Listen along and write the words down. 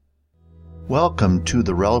Welcome to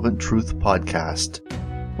the Relevant Truth Podcast.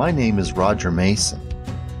 My name is Roger Mason.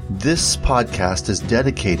 This podcast is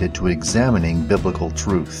dedicated to examining biblical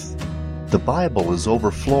truth. The Bible is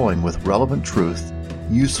overflowing with relevant truth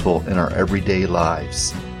useful in our everyday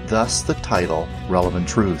lives. Thus the title, Relevant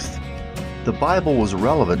Truth. The Bible was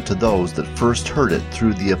relevant to those that first heard it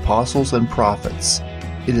through the apostles and prophets.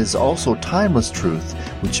 It is also timeless truth,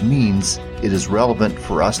 which means it is relevant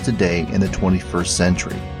for us today in the 21st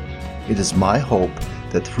century. It is my hope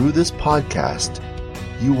that through this podcast,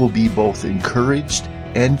 you will be both encouraged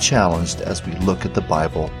and challenged as we look at the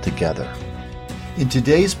Bible together. In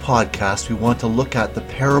today's podcast, we want to look at the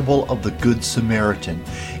parable of the Good Samaritan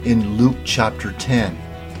in Luke chapter 10.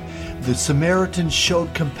 The Samaritan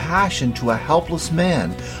showed compassion to a helpless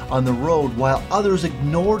man on the road while others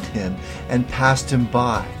ignored him and passed him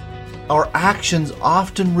by. Our actions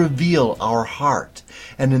often reveal our heart,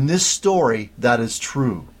 and in this story, that is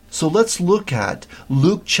true. So let's look at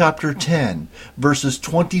Luke chapter 10, verses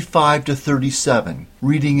 25 to 37,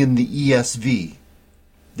 reading in the ESV,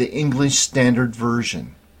 the English Standard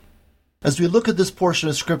Version. As we look at this portion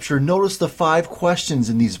of Scripture, notice the 5 questions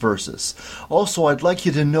in these verses. Also, I'd like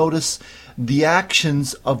you to notice the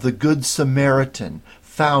actions of the Good Samaritan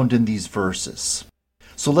found in these verses.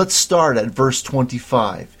 So let's start at verse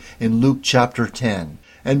 25 in Luke chapter 10.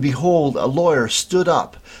 And behold, a lawyer stood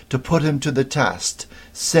up to put him to the test,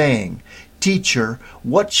 saying, Teacher,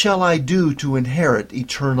 what shall I do to inherit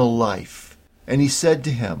eternal life? And he said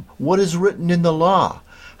to him, What is written in the law?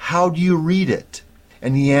 How do you read it?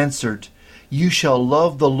 And he answered, You shall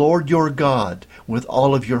love the Lord your God with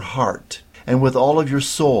all of your heart, and with all of your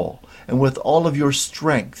soul, and with all of your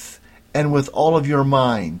strength, and with all of your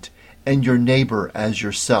mind, and your neighbor as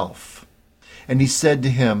yourself. And he said to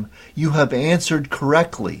him, You have answered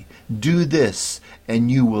correctly. Do this, and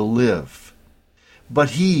you will live.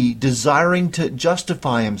 But he, desiring to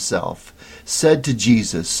justify himself, said to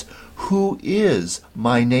Jesus, Who is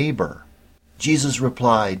my neighbor? Jesus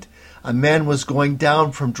replied, A man was going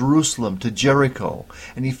down from Jerusalem to Jericho,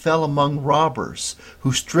 and he fell among robbers,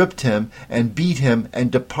 who stripped him and beat him and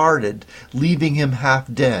departed, leaving him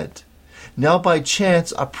half dead. Now by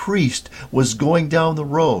chance a priest was going down the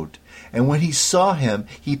road, and when he saw him,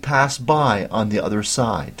 he passed by on the other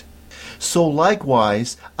side. So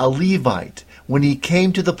likewise a Levite, when he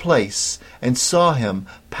came to the place and saw him,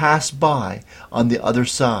 passed by on the other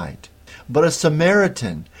side. But a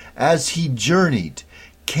Samaritan, as he journeyed,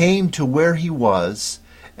 came to where he was,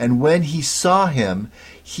 and when he saw him,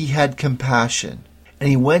 he had compassion. And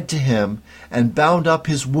he went to him and bound up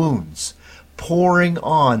his wounds, pouring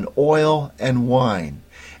on oil and wine.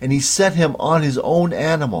 And he set him on his own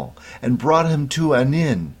animal, and brought him to an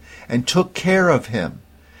inn, and took care of him.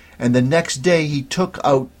 And the next day he took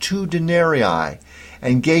out 2 denarii,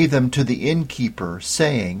 and gave them to the innkeeper,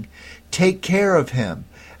 saying, Take care of him,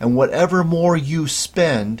 and whatever more you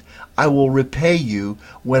spend, I will repay you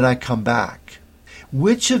when I come back.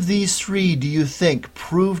 Which of these 3 do you think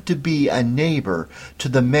proved to be a neighbor to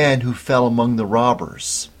the man who fell among the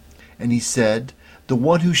robbers? And he said, The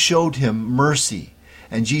one who showed him mercy.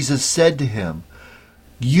 And Jesus said to him,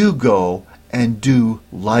 You go and do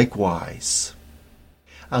likewise.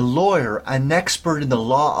 A lawyer, an expert in the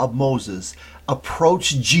law of Moses,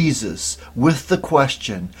 approached Jesus with the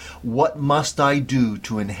question, What must I do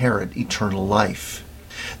to inherit eternal life?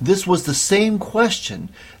 This was the same question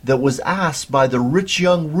that was asked by the rich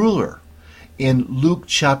young ruler in Luke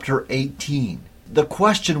chapter 18. The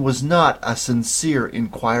question was not a sincere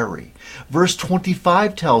inquiry. Verse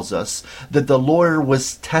 25 tells us that the lawyer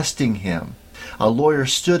was testing him. A lawyer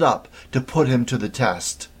stood up to put him to the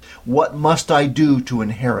test. What must I do to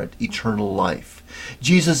inherit eternal life?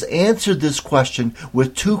 Jesus answered this question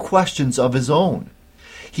with 2 questions of his own.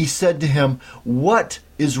 He said to him, What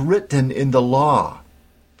is written in the law?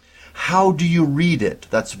 How do you read it?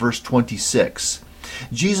 That's verse 26.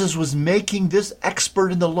 Jesus was making this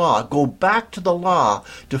expert in the law go back to the law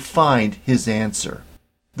to find his answer.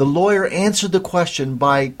 The lawyer answered the question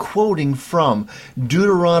by quoting from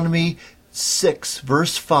Deuteronomy 6,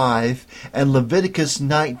 verse 5, and Leviticus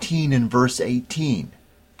 19 and verse 18.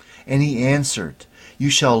 And he answered, You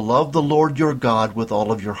shall love the Lord your God with all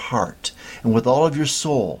of your heart, and with all of your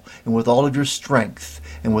soul, and with all of your strength,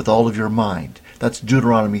 and with all of your mind. That's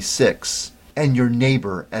Deuteronomy 6. And your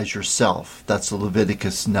neighbor as yourself. That's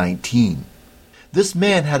Leviticus 19. This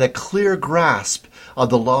man had a clear grasp of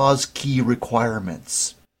the law's key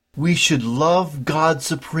requirements. We should love God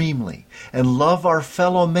supremely and love our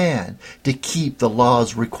fellow man to keep the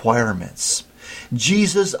law's requirements.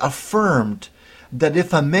 Jesus affirmed that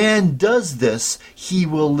if a man does this, he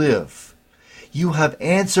will live. You have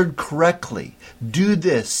answered correctly. Do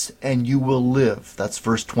this and you will live. That's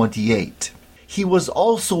verse 28. He was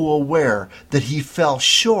also aware that he fell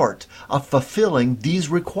short of fulfilling these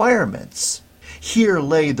requirements. Here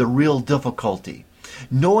lay the real difficulty.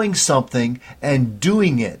 Knowing something and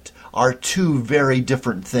doing it are two very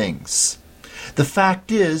different things. The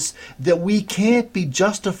fact is that we can't be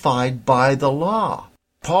justified by the law.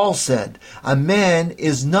 Paul said, "A man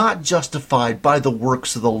is not justified by the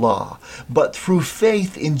works of the law, but through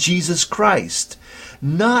faith in Jesus Christ,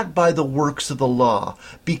 not by the works of the law,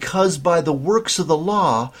 because by the works of the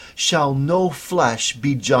law shall no flesh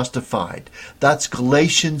be justified." That's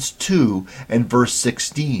Galatians 2 and verse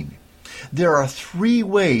 16. There are three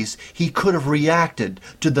ways he could have reacted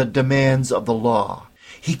to the demands of the law.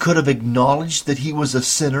 He could have acknowledged that he was a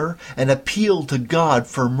sinner and appealed to God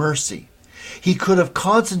for mercy. He could have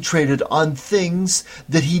concentrated on things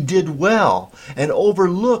that he did well and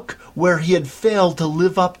overlook where he had failed to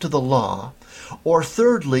live up to the law. Or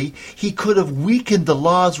thirdly, he could have weakened the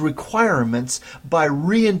law's requirements by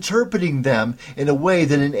reinterpreting them in a way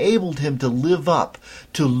that enabled him to live up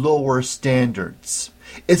to lower standards.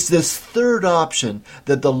 It's this third option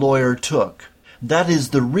that the lawyer took. That is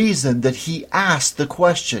the reason that he asked the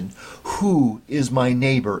question, "Who is my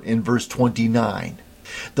neighbor?" in verse 29.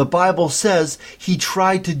 The Bible says he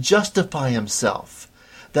tried to justify himself.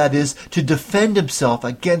 That is, to defend himself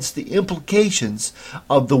against the implications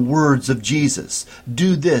of the words of Jesus.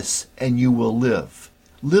 Do this and you will live.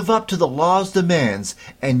 Live up to the law's demands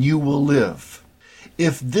and you will live.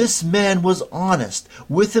 If this man was honest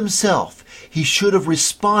with himself, he should have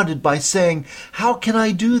responded by saying, "How can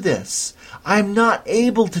I do this? I'm not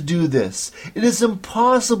able to do this. It is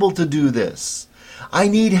impossible to do this. I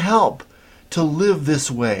need help to live this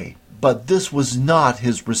way." But this was not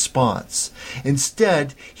his response.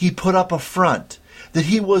 Instead, he put up a front that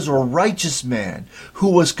he was a righteous man who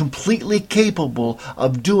was completely capable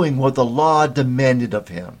of doing what the law demanded of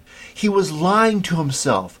him. He was lying to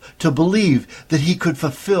himself to believe that he could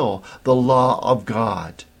fulfill the law of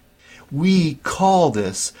God. We call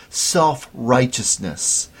this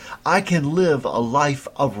self-righteousness. I can live a life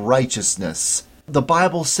of righteousness. The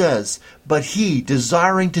Bible says, "But he,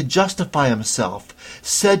 desiring to justify himself,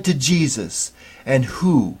 said to Jesus, 'And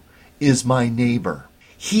who is my neighbor?'"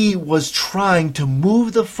 He was trying to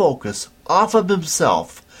move the focus off of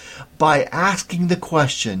himself by asking the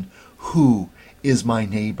question, "Who is my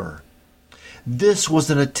neighbor?" This was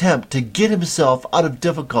an attempt to get himself out of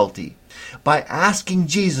difficulty by asking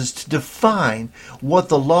Jesus to define what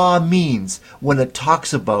the law means when it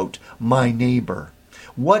talks about my neighbor.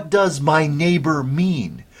 What does my neighbor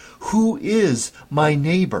mean? Who is my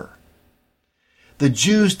neighbor? The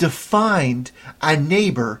Jews defined a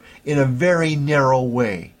neighbor in a very narrow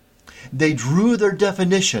way. They drew their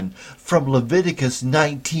definition from Leviticus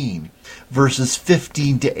 19, verses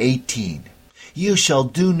 15 to 18. "You shall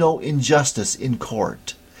do no injustice in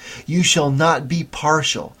court. You shall not be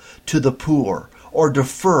partial to the poor or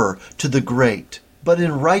defer to the great, but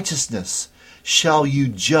in righteousness shall you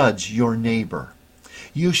judge your neighbor.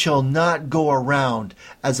 You shall not go around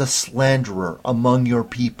as a slanderer among your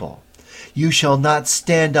people. You shall not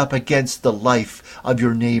stand up against the life of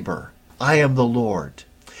your neighbor. I am the Lord.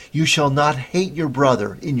 You shall not hate your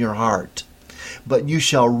brother in your heart, but you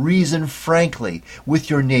shall reason frankly with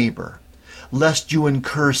your neighbor, lest you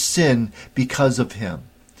incur sin because of him.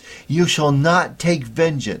 You shall not take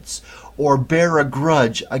vengeance or bear a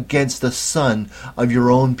grudge against the son of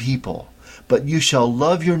your own people, but you shall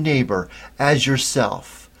love your neighbor as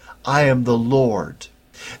yourself. I am the Lord."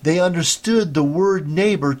 They understood the word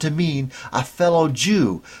neighbor to mean a fellow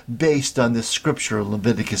Jew based on this scripture in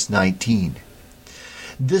Leviticus 19.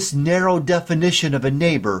 This narrow definition of a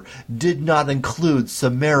neighbor did not include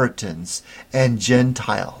Samaritans and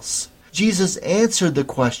Gentiles. Jesus answered the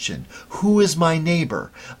question, "Who is my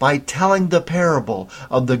neighbor?" by telling the parable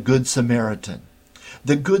of the Good Samaritan.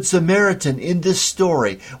 The Good Samaritan in this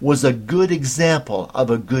story was a good example of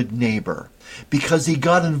a good neighbor because he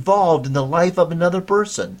got involved in the life of another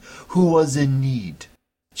person who was in need.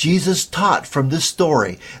 Jesus taught from this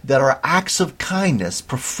story that our acts of kindness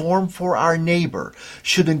performed for our neighbor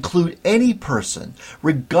should include any person,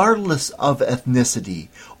 regardless of ethnicity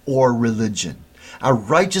or religion. A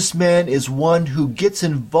righteous man is one who gets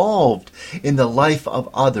involved in the life of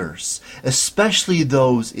others, especially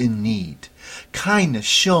those in need. Kindness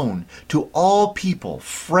shown to all people,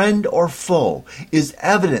 friend or foe, is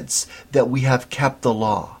evidence that we have kept the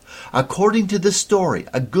law. According to this story,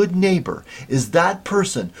 a good neighbor is that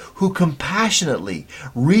person who compassionately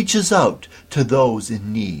reaches out to those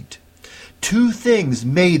in need. Two things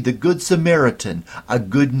made the Good Samaritan a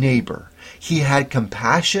good neighbor. He had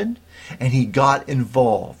compassion, and he got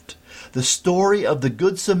involved. The story of the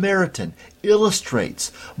Good Samaritan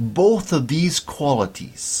illustrates both of these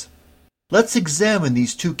qualities. Let's examine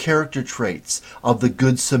these two character traits of the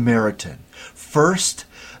Good Samaritan. First,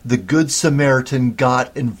 the Good Samaritan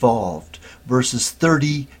got involved, verses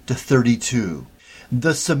 30 to 32.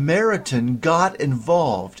 The Samaritan got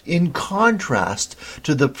involved in contrast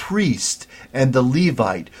to the priest and the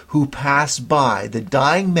Levite who passed by the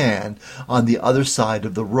dying man on the other side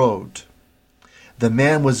of the road. The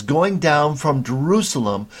man was going down from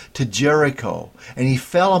Jerusalem to Jericho, and he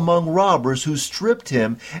fell among robbers who stripped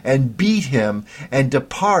him and beat him and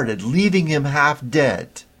departed, leaving him half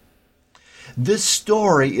dead. This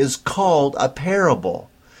story is called a parable,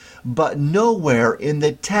 but nowhere in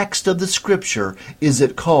the text of the Scripture is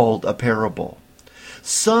it called a parable.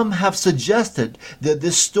 Some have suggested that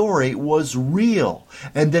this story was real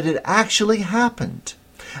and that it actually happened.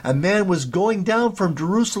 A man was going down from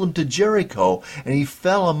Jerusalem to Jericho, and he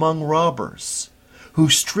fell among robbers, who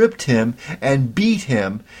stripped him and beat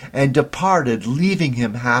him and departed, leaving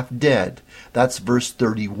him half dead. That's verse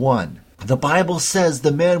 31. The Bible says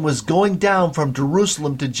the man was going down from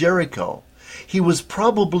Jerusalem to Jericho. He was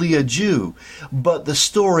probably a Jew, but the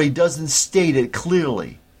story doesn't state it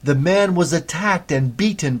clearly. The man was attacked and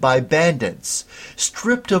beaten by bandits,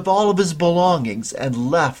 stripped of all of his belongings, and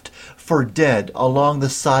left for dead along the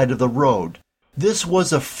side of the road. This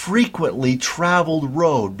was a frequently traveled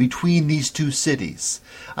road between these two cities,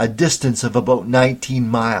 a distance of about 19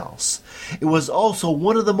 miles. It was also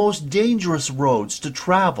one of the most dangerous roads to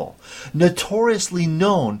travel, notoriously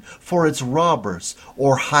known for its robbers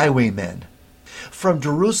or highwaymen. From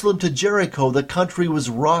Jerusalem to Jericho, the country was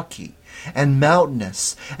rocky and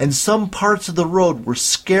mountainous, and some parts of the road were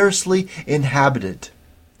scarcely inhabited.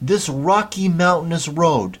 This rocky mountainous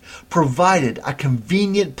road provided a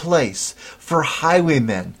convenient place for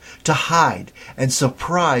highwaymen to hide and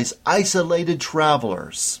surprise isolated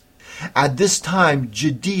travelers. At this time,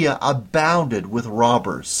 Judea abounded with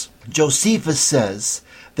robbers. Josephus says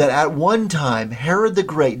that at one time Herod the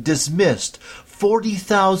Great dismissed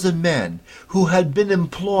 40,000 men who had been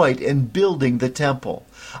employed in building the temple,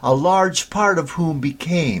 a large part of whom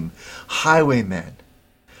became highwaymen.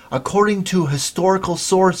 According to historical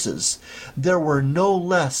sources, there were no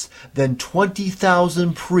less than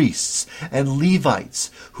 20,000 priests and Levites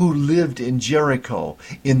who lived in Jericho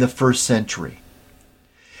in the first century.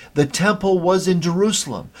 The temple was in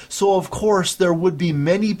Jerusalem, so of course there would be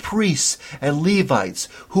many priests and Levites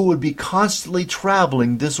who would be constantly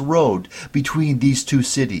traveling this road between these two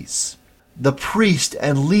cities. The priest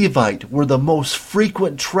and Levite were the most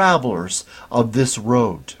frequent travelers of this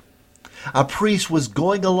road. A priest was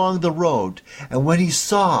going along the road, and when he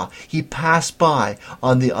saw, he passed by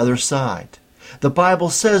on the other side. The Bible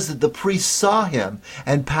says that the priest saw him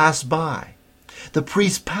and passed by. The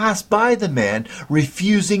priest passed by the man,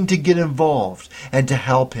 refusing to get involved and to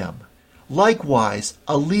help him. Likewise,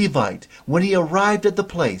 a Levite, when he arrived at the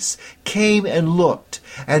place, came and looked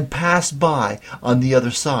and passed by on the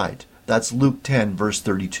other side. That's Luke 10, verse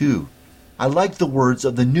 32. I like the words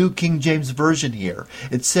of the New King James Version here.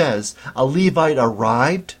 It says, a Levite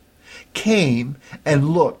arrived, came, and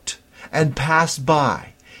looked, and passed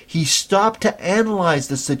by. He stopped to analyze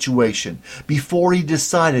the situation before he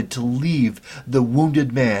decided to leave the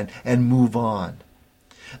wounded man and move on.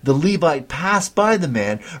 The Levite passed by the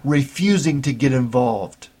man, refusing to get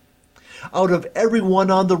involved. Out of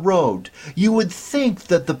everyone on the road, you would think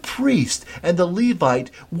that the priest and the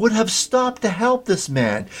Levite would have stopped to help this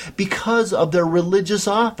man because of their religious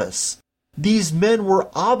office. These men were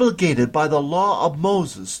obligated by the law of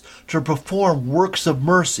Moses to perform works of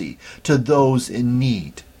mercy to those in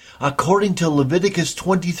need. According to Leviticus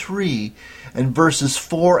 23 and verses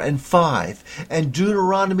 4 and 5 and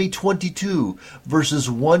Deuteronomy 22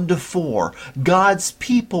 verses 1 to 4, God's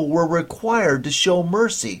people were required to show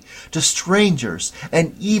mercy to strangers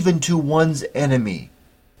and even to one's enemy.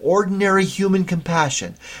 Ordinary human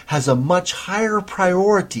compassion has a much higher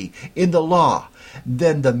priority in the law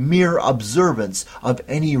than the mere observance of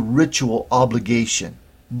any ritual obligation.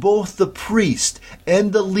 Both the priest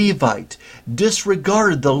and the Levite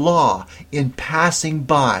disregarded the law in passing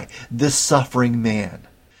by this suffering man.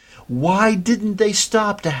 Why didn't they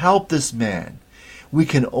stop to help this man? We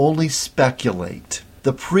can only speculate.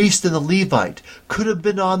 The priest and the Levite could have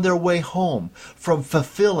been on their way home from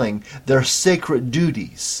fulfilling their sacred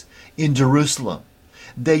duties in Jerusalem.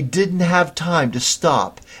 They didn't have time to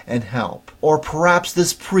stop and help. Or perhaps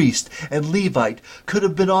this priest and Levite could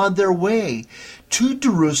have been on their way to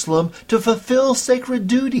Jerusalem to fulfill sacred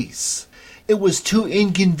duties. It was too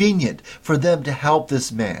inconvenient for them to help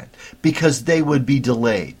this man because they would be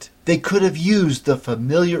delayed. They could have used the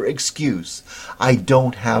familiar excuse, "I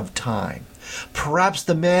don't have time." Perhaps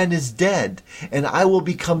the man is dead, and I will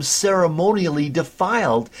become ceremonially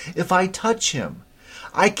defiled if I touch him.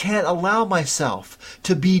 I can't allow myself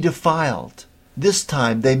to be defiled. This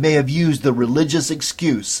time they may have used the religious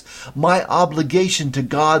excuse, "My obligation to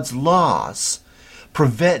God's laws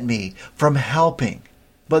prevent me from helping."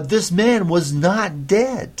 But this man was not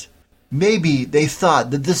dead. Maybe they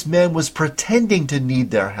thought that this man was pretending to need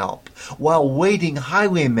their help, while waiting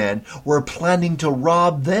highwaymen were planning to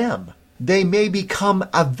rob them. They may become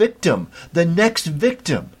a victim, the next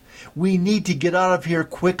victim. "We need to get out of here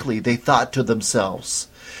quickly," they thought to themselves.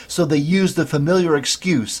 So they used the familiar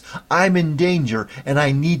excuse, "I'm in danger and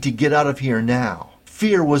I need to get out of here now."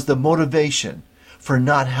 Fear was the motivation for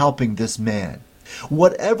not helping this man.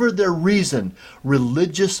 Whatever their reason,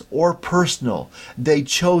 religious or personal, they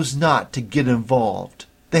chose not to get involved.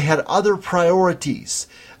 They had other priorities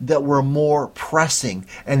that were more pressing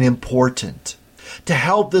and important. To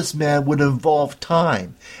help this man would involve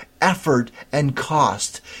time, effort, and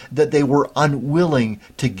cost that they were unwilling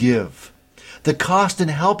to give. The cost in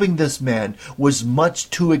helping this man was much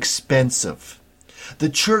too expensive. The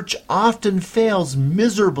church often fails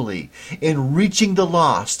miserably in reaching the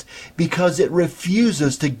lost because it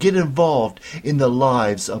refuses to get involved in the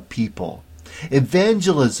lives of people.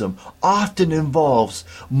 Evangelism often involves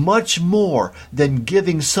much more than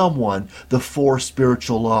giving someone the 4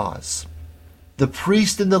 spiritual laws. The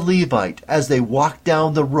priest and the Levite, as they walked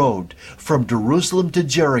down the road from Jerusalem to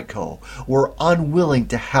Jericho, were unwilling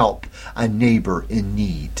to help a neighbor in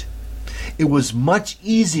need. It was much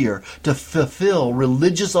easier to fulfill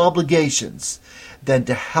religious obligations than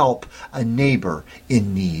to help a neighbor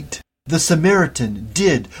in need. The Samaritan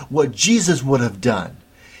did what Jesus would have done.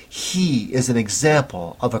 He is an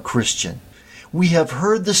example of a Christian. We have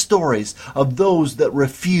heard the stories of those that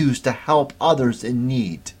refuse to help others in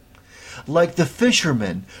need. Like the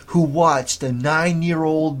fisherman who watched a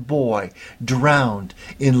 9-year-old boy drowned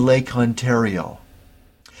in Lake Ontario.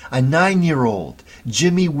 A 9-year-old,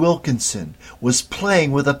 Jimmy Wilkinson, was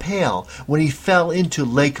playing with a pail when he fell into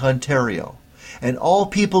Lake Ontario. And all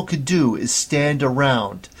people could do is stand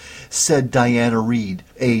around, said Diana Reed,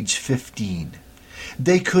 age 15.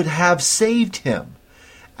 They could have saved him.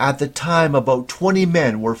 At the time, about 20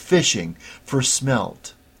 men were fishing for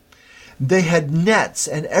smelt. They had nets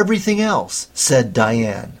and everything else, said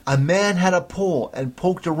Diane. A man had a pole and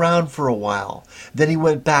poked around for a while. Then he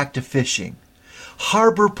went back to fishing.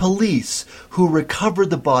 Harbor police, who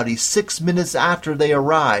recovered the body 6 minutes after they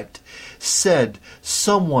arrived, said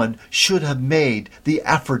someone should have made the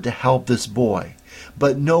effort to help this boy.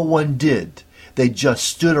 But no one did. They just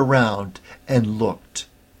stood around and looked.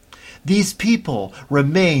 These people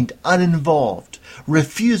remained uninvolved,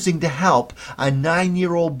 refusing to help a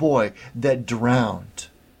 9-year-old boy that drowned.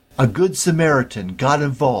 A good Samaritan got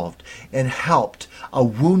involved and helped a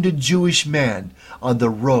wounded Jewish man on the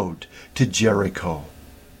road to Jericho.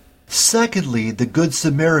 Secondly, the Good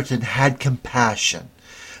Samaritan had compassion.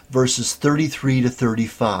 Verses 33 to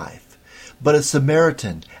 35. But a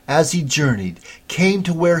Samaritan, as he journeyed, came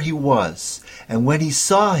to where he was, and when he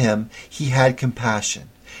saw him, he had compassion.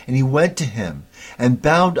 And he went to him and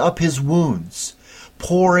bound up his wounds,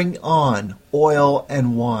 pouring on oil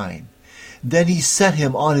and wine. Then he set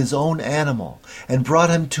him on his own animal and brought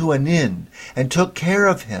him to an inn and took care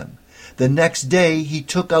of him. The next day he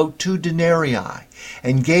took out 2 denarii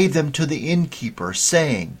and gave them to the innkeeper,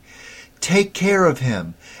 saying, "Take care of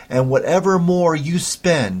him, and whatever more you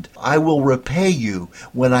spend, I will repay you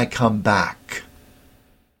when I come back."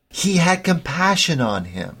 He had compassion on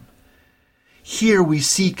him. Here we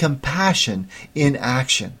see compassion in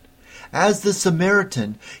action. As the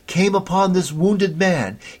Samaritan came upon this wounded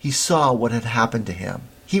man, he saw what had happened to him.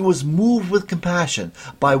 He was moved with compassion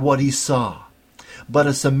by what he saw. But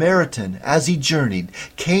a Samaritan, as he journeyed,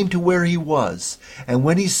 came to where he was, and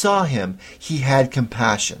when he saw him, he had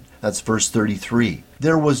compassion. That's verse 33.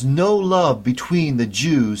 There was no love between the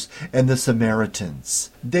Jews and the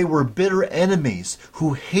Samaritans. They were bitter enemies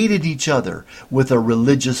who hated each other with a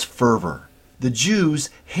religious fervor. The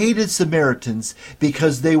Jews hated Samaritans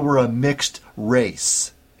because they were a mixed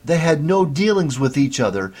race. They had no dealings with each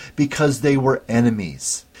other because they were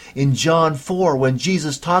enemies. In John 4, when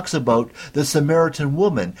Jesus talks about the Samaritan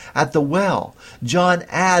woman at the well, John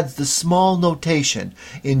adds the small notation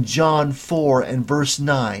in John 4 and verse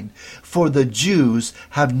 9, "For the Jews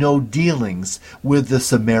have no dealings with the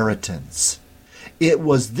Samaritans." It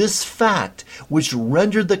was this fact which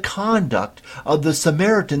rendered the conduct of the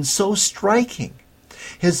Samaritan so striking.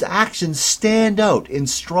 His actions stand out in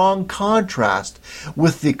strong contrast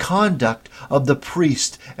with the conduct of the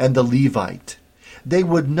priest and the Levite. They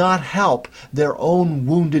would not help their own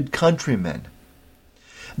wounded countrymen.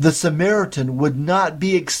 The Samaritan would not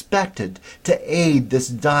be expected to aid this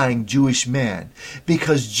dying Jewish man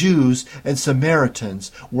because Jews and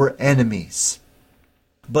Samaritans were enemies.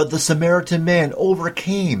 But the Samaritan man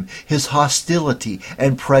overcame his hostility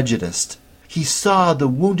and prejudice. He saw the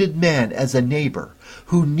wounded man as a neighbor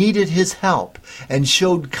who needed his help and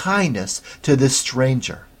showed kindness to this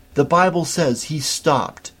stranger. The Bible says he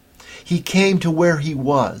stopped. He came to where he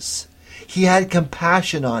was. He had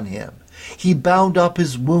compassion on him. He bound up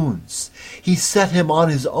his wounds. He set him on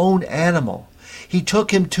his own animal. He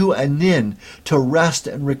took him to an inn to rest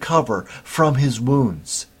and recover from his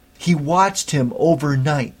wounds. He watched him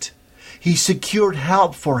overnight. He secured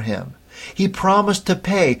help for him. He promised to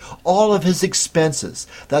pay all of his expenses.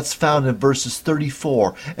 That's found in verses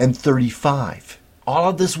 34 and 35. All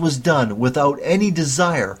of this was done without any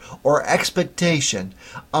desire or expectation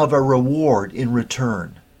of a reward in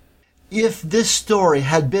return. If this story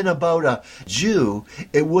had been about a Jew,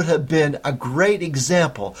 it would have been a great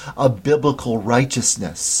example of biblical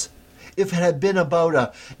righteousness. If it had been about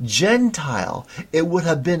a Gentile, it would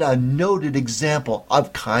have been a noted example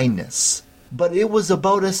of kindness. But it was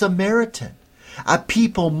about a Samaritan, a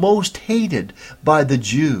people most hated by the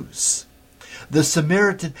Jews. The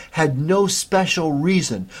Samaritan had no special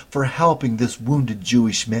reason for helping this wounded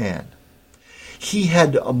Jewish man. He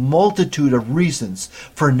had a multitude of reasons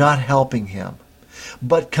for not helping him,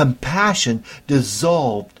 but compassion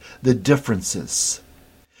dissolved the differences.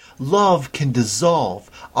 Love can dissolve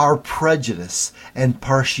our prejudice and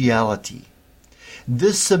partiality.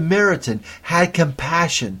 This Samaritan had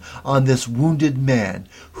compassion on this wounded man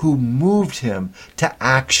who moved him to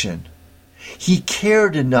action. He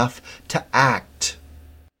cared enough to act.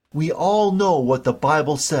 We all know what the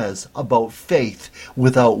Bible says about faith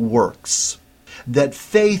without works. That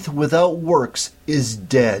faith without works is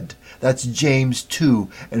dead. That's James 2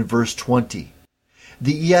 and verse 20.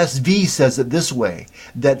 The ESV says it this way,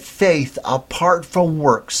 that faith apart from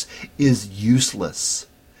works is useless.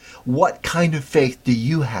 What kind of faith do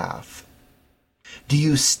you have? Do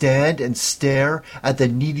you stand and stare at the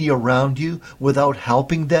needy around you without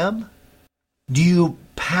helping them? Do you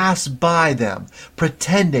pass by them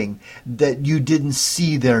pretending that you didn't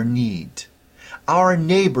see their need? Our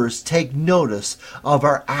neighbors take notice of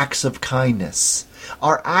our acts of kindness.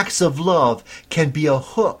 Our acts of love can be a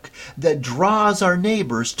hook that draws our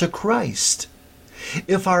neighbors to Christ.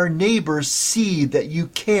 If our neighbors see that you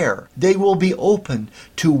care, they will be open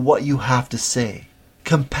to what you have to say.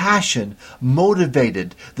 Compassion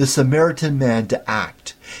motivated the Samaritan man to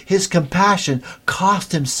act. His compassion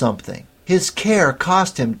cost him something. His care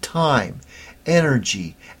cost him time,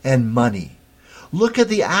 energy, and money. Look at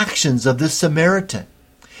the actions of this Samaritan.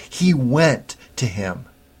 He went to him.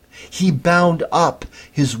 He bound up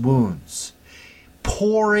his wounds,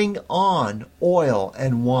 pouring on oil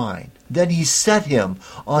and wine. Then he set him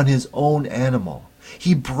on his own animal.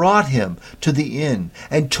 He brought him to the inn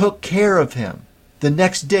and took care of him. The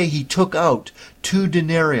next day he took out 2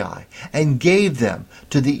 denarii and gave them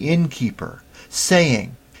to the innkeeper,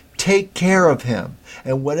 saying, "Take care of him,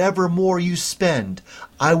 and whatever more you spend,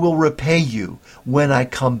 I will repay you when I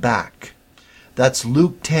come back." That's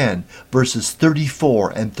Luke 10, verses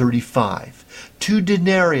 34 and 35. 2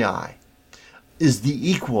 denarii is the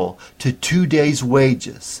equal to 2 days'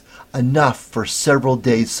 wages, enough for several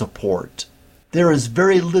days' support. There is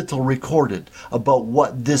very little recorded about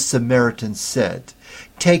what this Samaritan said.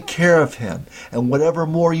 Take care of him, and whatever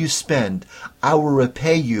more you spend, I will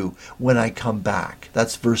repay you when I come back.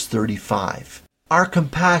 That's verse 35. Our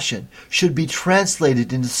compassion should be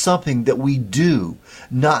translated into something that we do,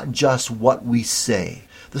 not just what we say.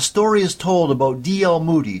 The story is told about D.L.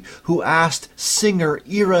 Moody, who asked singer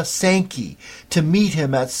Ira Sankey to meet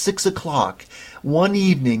him at 6 o'clock one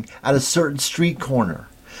evening at a certain street corner.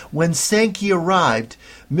 When Sankey arrived,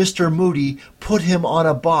 Mr. Moody put him on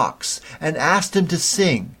a box and asked him to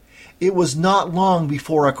sing. It was not long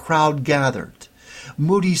before a crowd gathered.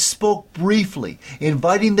 Moody spoke briefly,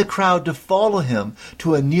 inviting the crowd to follow him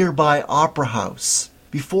to a nearby opera house.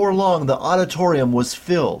 Before long, the auditorium was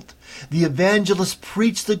filled. The evangelist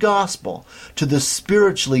preached the gospel to the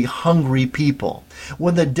spiritually hungry people.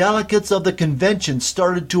 When the delegates of the convention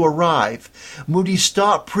started to arrive, Moody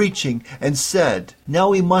stopped preaching and said, "Now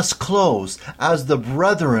we must close, as the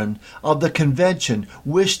brethren of the convention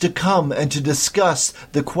wish to come and to discuss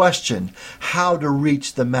the question, how to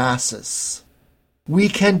reach the masses." We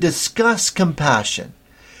can discuss compassion.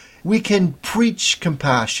 We can preach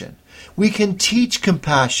compassion. We can teach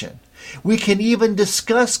compassion. We can even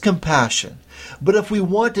discuss compassion. But if we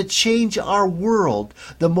want to change our world,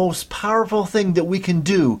 the most powerful thing that we can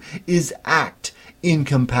do is act in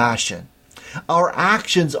compassion. Our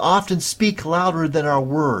actions often speak louder than our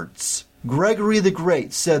words. Gregory the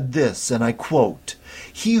Great said this, and I quote,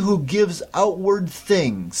 "He who gives outward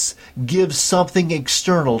things gives something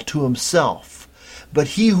external to himself, but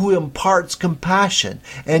he who imparts compassion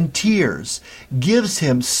and tears gives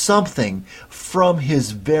him something from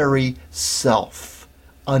his very self."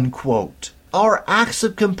 Unquote. Our acts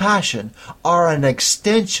of compassion are an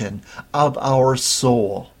extension of our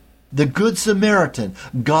soul. The Good Samaritan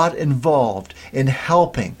got involved in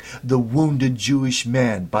helping the wounded Jewish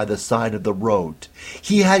man by the side of the road.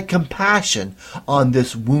 He had compassion on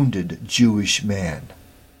this wounded Jewish man.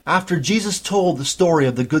 After Jesus told the story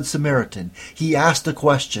of the Good Samaritan, he asked a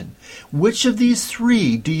question: which of these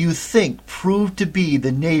three do you think proved to be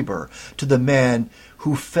the neighbor to the man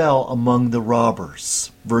who fell among the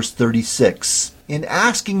robbers? Verse 36. In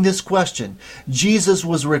asking this question, Jesus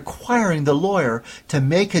was requiring the lawyer to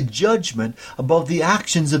make a judgment about the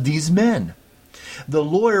actions of these men. The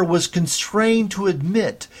lawyer was constrained to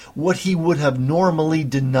admit what he would have normally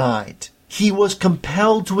denied. He was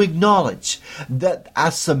compelled to acknowledge that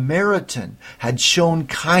a Samaritan had shown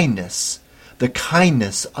kindness, the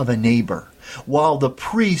kindness of a neighbor, while the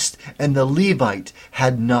priest and the Levite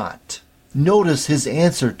had not. Notice his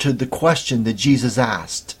answer to the question that Jesus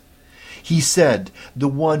asked. He said, "The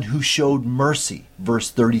one who showed mercy," verse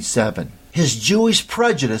 37. His Jewish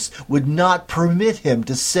prejudice would not permit him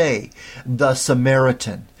to say, "the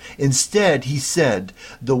Samaritan." Instead, he said,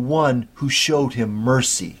 "the one who showed him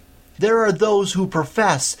mercy." There are those who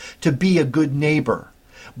profess to be a good neighbor,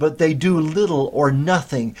 but they do little or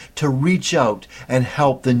nothing to reach out and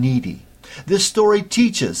help the needy. This story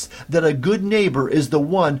teaches that a good neighbor is the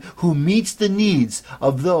one who meets the needs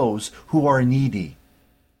of those who are needy.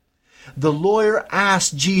 The lawyer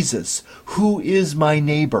asked Jesus, "Who is my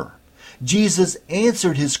neighbor?" Jesus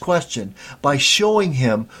answered his question by showing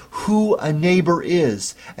him who a neighbor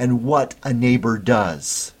is and what a neighbor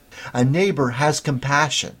does. A neighbor has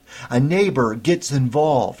compassion. A neighbor gets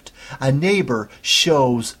involved. A neighbor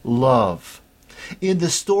shows love. In the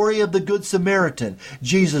story of the Good Samaritan,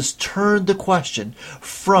 Jesus turned the question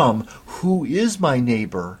from "Who is my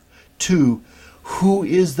neighbor?" to "Who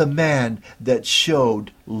is the man that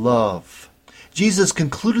showed love?" Jesus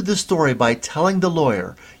concluded the story by telling the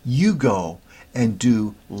lawyer, "You go and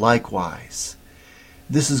do likewise."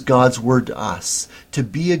 This is God's word to us. To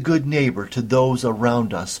be a good neighbor to those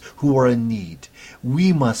around us who are in need,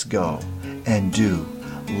 we must go and do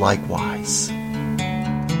likewise.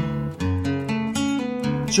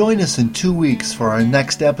 Join us in 2 weeks for our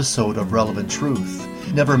next episode of Relevant Truth.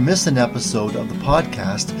 Never miss an episode of the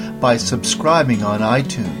podcast by subscribing on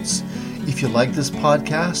iTunes. If you like this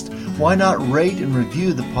podcast, why not rate and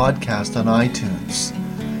review the podcast on iTunes?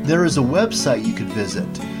 There is a website you could visit,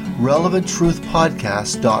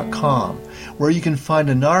 relevanttruthpodcast.com, where you can find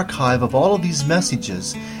an archive of all of these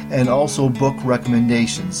messages and also book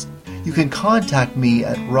recommendations. You can contact me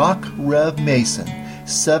at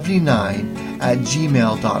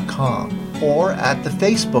rockrevmason79@gmail.com or at the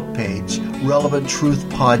Facebook page, Relevant Truth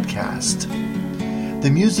Podcast. The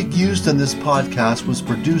music used in this podcast was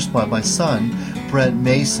produced by my son, Brent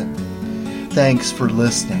Mason. Thanks for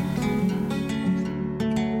listening.